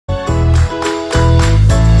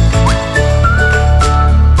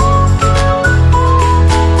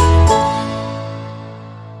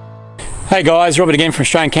Hey guys, Robert again from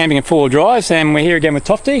Australian Camping and Four-Wheel Drives, and we're here again with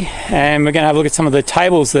Tofty, and we're going to have a look at some of the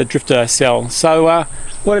tables that Drifta sell. So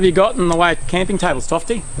what have you got in the way of camping tables,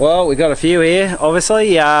 Tofty? Well, we've got a few here,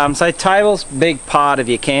 obviously. So tables, big part of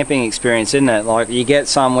your camping experience, isn't it? Like you get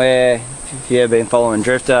somewhere, if you've ever been following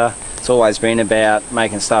Drifta, it's always been about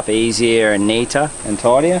making stuff easier and neater and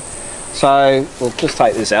tidier. So we'll just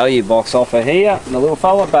take this LU box off of here, the little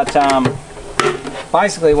fella, but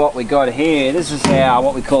basically what we got here, this is our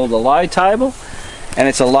what we call the low table, and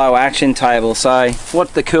it's a low action table. So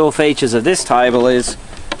what the cool features of this table is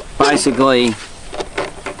basically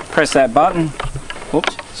press that button,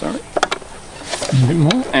 whoops, sorry, A bit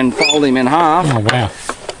more. and fold him in half. Oh wow,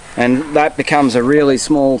 And that becomes a really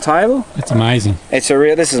small table. that's amazing. It's a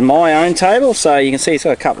real, this is my own table, so you can see it's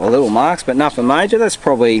got a couple of little marks, but nothing major. That's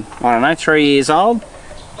probably, I don't know, 3 years old.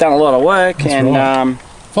 Done a lot of work. That's and right.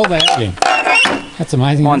 Fold that out again. That's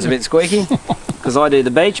amazing. Mine's a bit squeaky because I do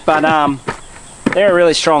the beach, but they're a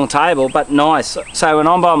really strong table, but nice. So when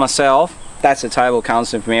I'm by myself, that's the table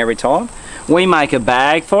comes from me every time. We make a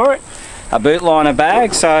bag for it, a boot liner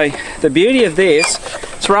bag. So the beauty of this,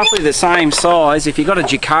 it's roughly the same size. If you've got a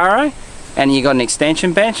Jacaro and you've got an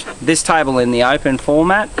extension bench, this table in the open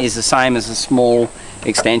format is the same as a small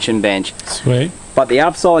extension bench. Sweet. But the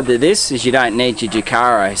upside to this is you don't need your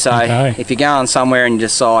Jacaro. So if you're going somewhere and you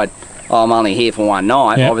decide, oh, I'm only here for one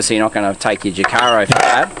night, obviously you're not going to take your Jacaro for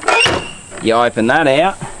that. You open that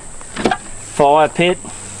out, fire pit,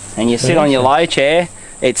 and you sit on your low chair.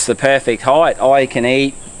 It's the perfect height. I can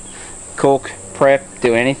eat, cook, prep,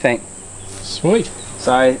 do anything. Sweet.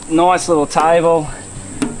 So nice little table.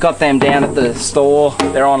 Got them down at the store.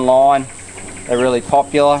 They're online. They're really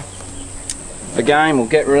popular. Again, we'll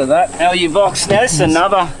get rid of that LU box. Now this is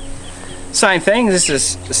another same thing. This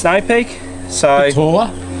is the Snowpeak. So Taller.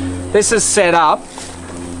 this is set up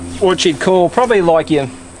what you'd call probably like your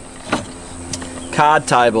card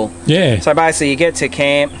table. Yeah. So basically you get to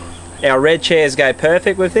camp, our red chairs go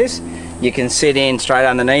perfect with this. You can sit in straight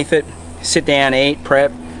underneath it, sit down, eat,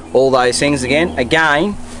 prep, all those things again.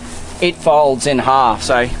 Again, it folds in half.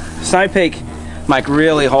 So Snowpeak make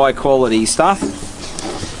really high quality stuff.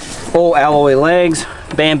 All alloy legs,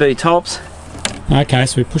 bamboo tops. Okay,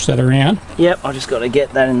 so we push that around. Yep, I just got to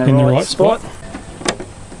get that in the right spot.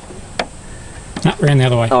 No, around the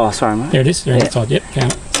other way. Oh, sorry mate. There it is, around the side, yep,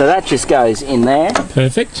 count it. So that just goes in there.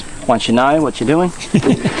 Perfect. Once you know what you're doing.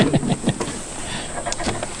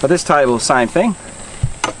 But this table, same thing.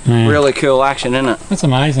 Yeah. Really cool action, isn't it? That's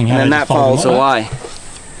amazing. And then that folds away.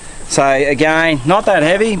 So again, not that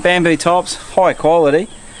heavy, bamboo tops, high quality.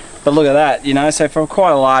 But look at that, you know, so for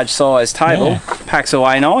quite a large size table, packs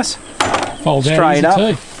away nice. Folds straight out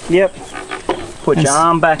up. too. Yep. Put your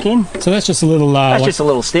arm back in. So that's just a little That's like just a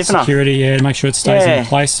little stiffener. security, yeah, to make sure it stays in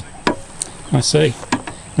place. I see.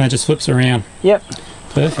 And that just flips around. Yep.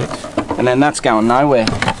 Perfect. And then that's going nowhere.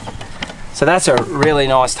 So that's a really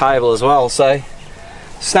nice table as well. So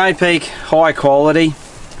Snowpeak, high quality.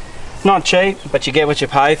 Not cheap, but you get what you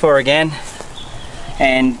pay for again.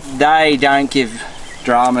 And they don't give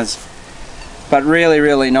dramas. But really,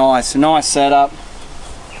 really nice. Nice setup.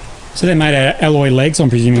 So they're made out of alloy legs, I'm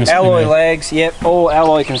presuming. Alloy legs, yep, all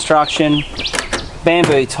alloy construction.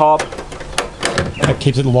 Bamboo top. That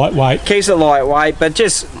keeps it lightweight. Keeps it lightweight, but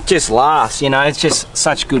just lasts, you know, it's just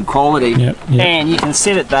such good quality. Yep. And you can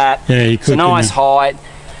sit at that. Yeah, you could. It's a nice height.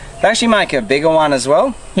 They actually make a bigger one as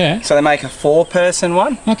well. Yeah. So they make a 4-person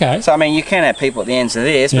one. Okay. So I mean, you can have people at the ends of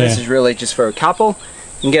this, but this is really just for a couple.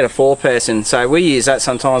 You can get a 4-person. So we use that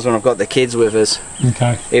sometimes when I've got the kids with us.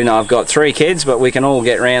 Okay. Even though I've got 3 kids, but we can all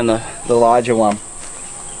get around the larger one.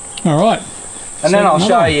 All right. And then I'll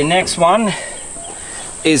show you next one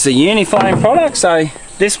is the Uniflame product. So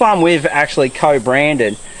this one we've actually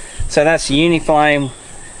co-branded. So that's Uniflame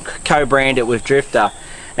co-branded with Drifta.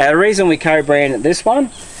 Now the reason we co-branded this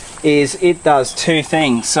one is it does 2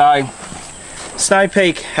 things. So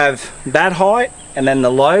Snowpeak have that height and then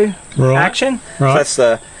the low action. Right.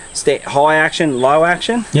 So that's the high action, low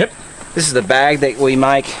action. Yep. This is the bag that we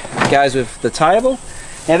make, goes with the table.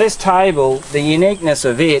 Now this table, the uniqueness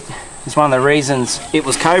of it is one of the reasons it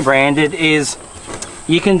was co-branded is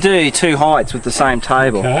you can do 2 heights with the same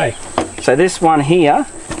table. Okay. So this one here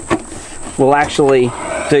will actually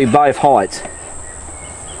do both heights.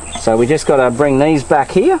 So we just got to bring these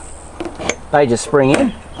back here. They just spring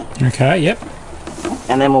in. Okay, yep.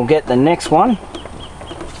 And then we'll get the next one.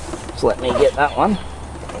 So let me get that one.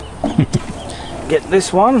 Get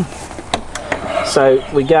this one. So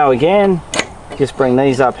we go again. Just bring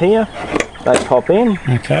these up here. They pop in.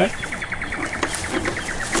 Okay.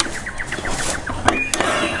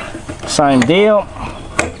 Same deal.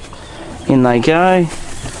 In they go.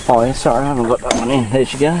 Oh yeah, sorry, I haven't got that one in. There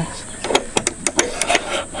she goes.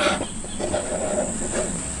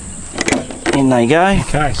 In they go.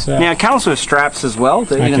 Okay, so now it comes with straps as well,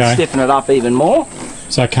 so you Okay. can stiffen it up even more.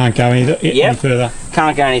 so I can't go any further.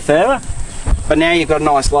 Can't go any further. But now you've got a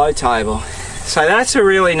nice low table. So that's a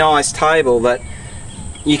really nice table that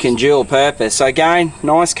you can dual purpose. So again,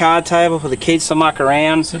 nice card table for the kids to muck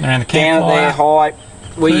around. Sitting around the Down at campfire. their height.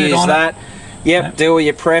 We Food use on that. Yep, Yep. do all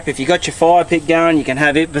your prep. If you got your fire pit going, you can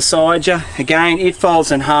have it beside you. Again, it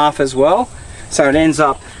folds in half as well. So it ends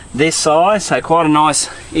up this size. So quite a nice,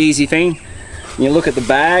 easy thing. You look at the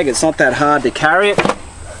bag, it's not that hard to carry it.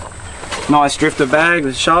 Nice drifter bag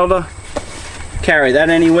with shoulder. Carry that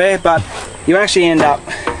anywhere, but you actually end up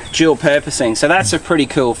dual purposing. So that's a pretty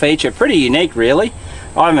cool feature, pretty unique really.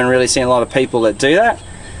 I haven't really seen a lot of people that do that.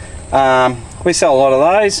 We sell a lot of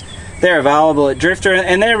those. They're available at Drifta,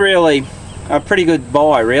 and they're really a pretty good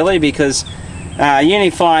buy really, because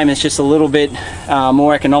Uniflame is just a little bit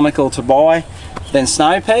more economical to buy than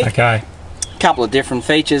Snowpeak. Okay. Couple of different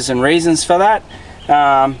features and reasons for that.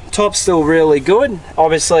 Top's still really good.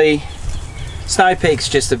 Obviously, Snowpeak's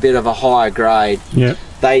just a bit of a higher grade. Yep.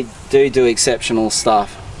 They do exceptional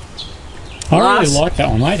stuff. I really like that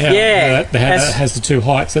one, mate. How, Yeah, how that has the two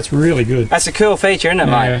heights. That's really good. That's a cool feature, isn't it,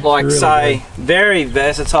 Yeah, mate? Like, really so good. very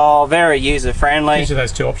versatile, very user friendly. Gives you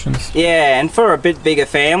those two options. Yeah, and for a bit bigger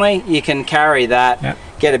family, you can carry that, Yep.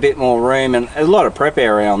 get a bit more room, and a lot of prep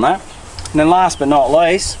area on that. And then last but not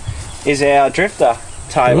least is our Drifta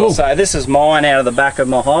table. Ooh. So this is mine out of the back of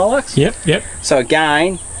my Hilux. Yep, yep. So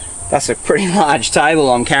again, that's a pretty large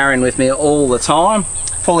table I'm carrying with me all the time,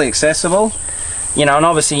 fully accessible. You know, and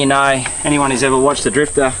obviously, you know, anyone who's ever watched the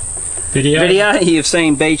Drifta video, you've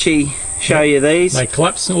seen Beachy show you these. They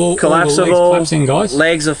collapse, all the Collapsible, legs collapse in, guys.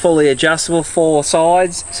 legs are fully adjustable, 4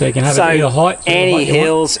 sides. So you can have it either height. Any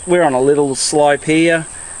hills, we're on a little slope here,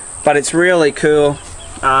 but it's really cool.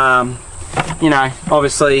 You know,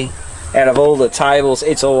 obviously, out of all the tables,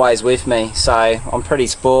 it's always with me, so I'm pretty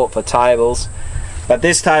sport for tables. But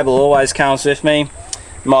this table always comes with me.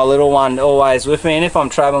 My little one always with me, and if I'm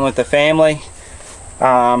traveling with the family,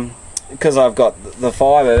 because I've got the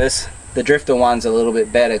 5 of us, the Drifta one's a little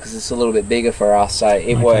bit better because it's a little bit bigger for us, so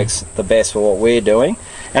it works the best for what we're doing.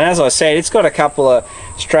 And as I said, it's got a couple of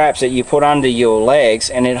straps that you put under your legs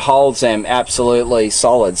and it holds them absolutely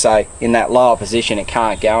solid, so in that lower position it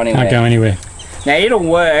can't go anywhere. Can't go anywhere. Now it'll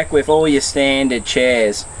work with all your standard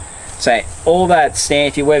chairs, so all that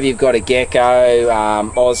stand, whether you've got a Gecko,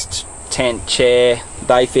 Oz tent chair,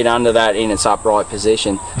 they fit under that in its upright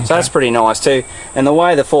position. Okay. So that's pretty nice too. And the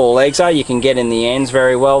way the 4 legs are, you can get in the ends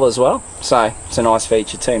very well as well. So it's a nice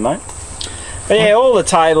feature too, mate. But yeah, all the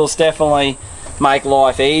tables definitely make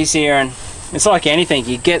life easier, and it's like anything,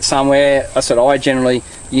 you get somewhere. I generally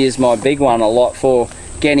use my big one a lot for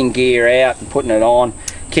getting gear out and putting it on,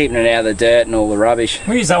 keeping it out of the dirt and all the rubbish.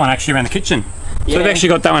 We use that one actually around the kitchen. Yeah. So we've actually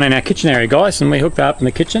got that one in our kitchen area, guys, and we hooked that up in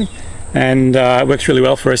the kitchen, and it works really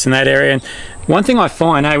well for us in that area. And one thing I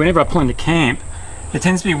find, whenever I pull into camp, there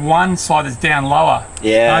tends to be one side that's down lower.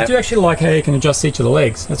 Yeah. I do actually like how you can adjust each of the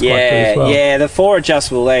legs. That's quite good as well. Yeah, the 4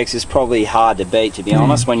 adjustable legs is probably hard to beat, to be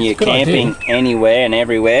honest, when you're Good camping idea. anywhere and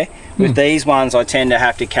everywhere. With these ones, I tend to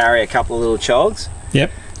have to carry a couple of little chogs.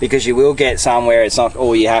 Yep. Because you will get somewhere it's not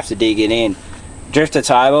all you have to dig it in. Drifter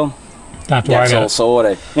table, Don't have to worry that's about all it.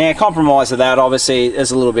 sorted. Now, compromise of that, obviously,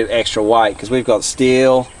 there's a little bit extra weight because we've got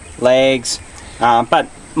steel legs, but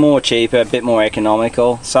more cheaper, a bit more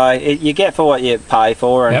economical. So you get for what you pay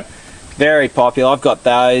for, and Yep. very popular. I've got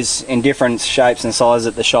those in different shapes and sizes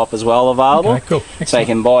at the shop as well available. Okay, cool. So you Excellent.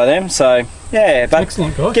 can buy them. So yeah, but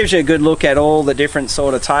Excellent, guys. gives you a good look at all the different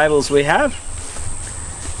sort of tables we have.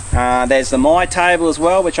 There's the My table as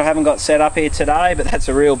well, which I haven't got set up here today, but that's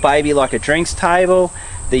a real baby, like a drinks table.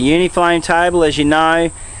 The Uniflame table, as you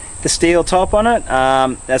know, the steel top on it,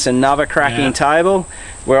 that's another cracking table,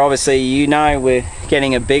 where obviously, you know, we're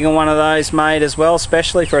getting a bigger one of those made as well,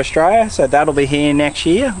 especially for Australia, so that'll be here next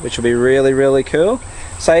year, which will be really, really cool.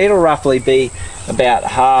 So it'll roughly be about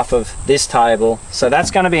half of this table, so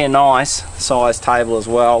that's going to be a nice size table as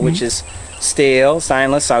well, which is steel,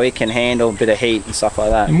 stainless, so it can handle a bit of heat and stuff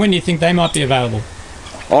like that. And when do you think they might be available?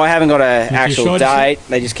 I haven't got an actual sure, date,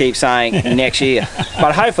 they just keep saying next year,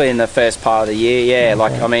 but hopefully in the first part of the year, yeah,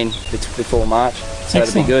 like, I mean, it's before March, so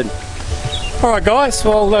that'll be good. Alright guys,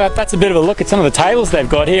 well that's a bit of a look at some of the tables they've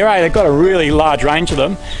got here. They've got a really large range of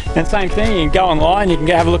them. And same thing, you can go online, you can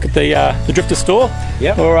go have a look at the Drifta store.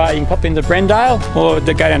 Yep. Or you can pop into Brendale, or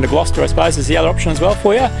go down to Gloucester, I suppose, is the other option as well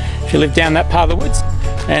for you, if you live down that part of the woods.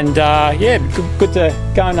 And yeah, good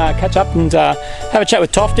to go and catch up and have a chat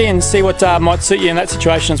with Tofty and see what might suit you in that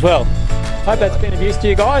situation as well. Hope that's been of use to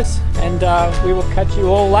you guys, and we will catch you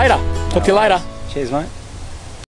all later. Talk to you later. Cheers, mate.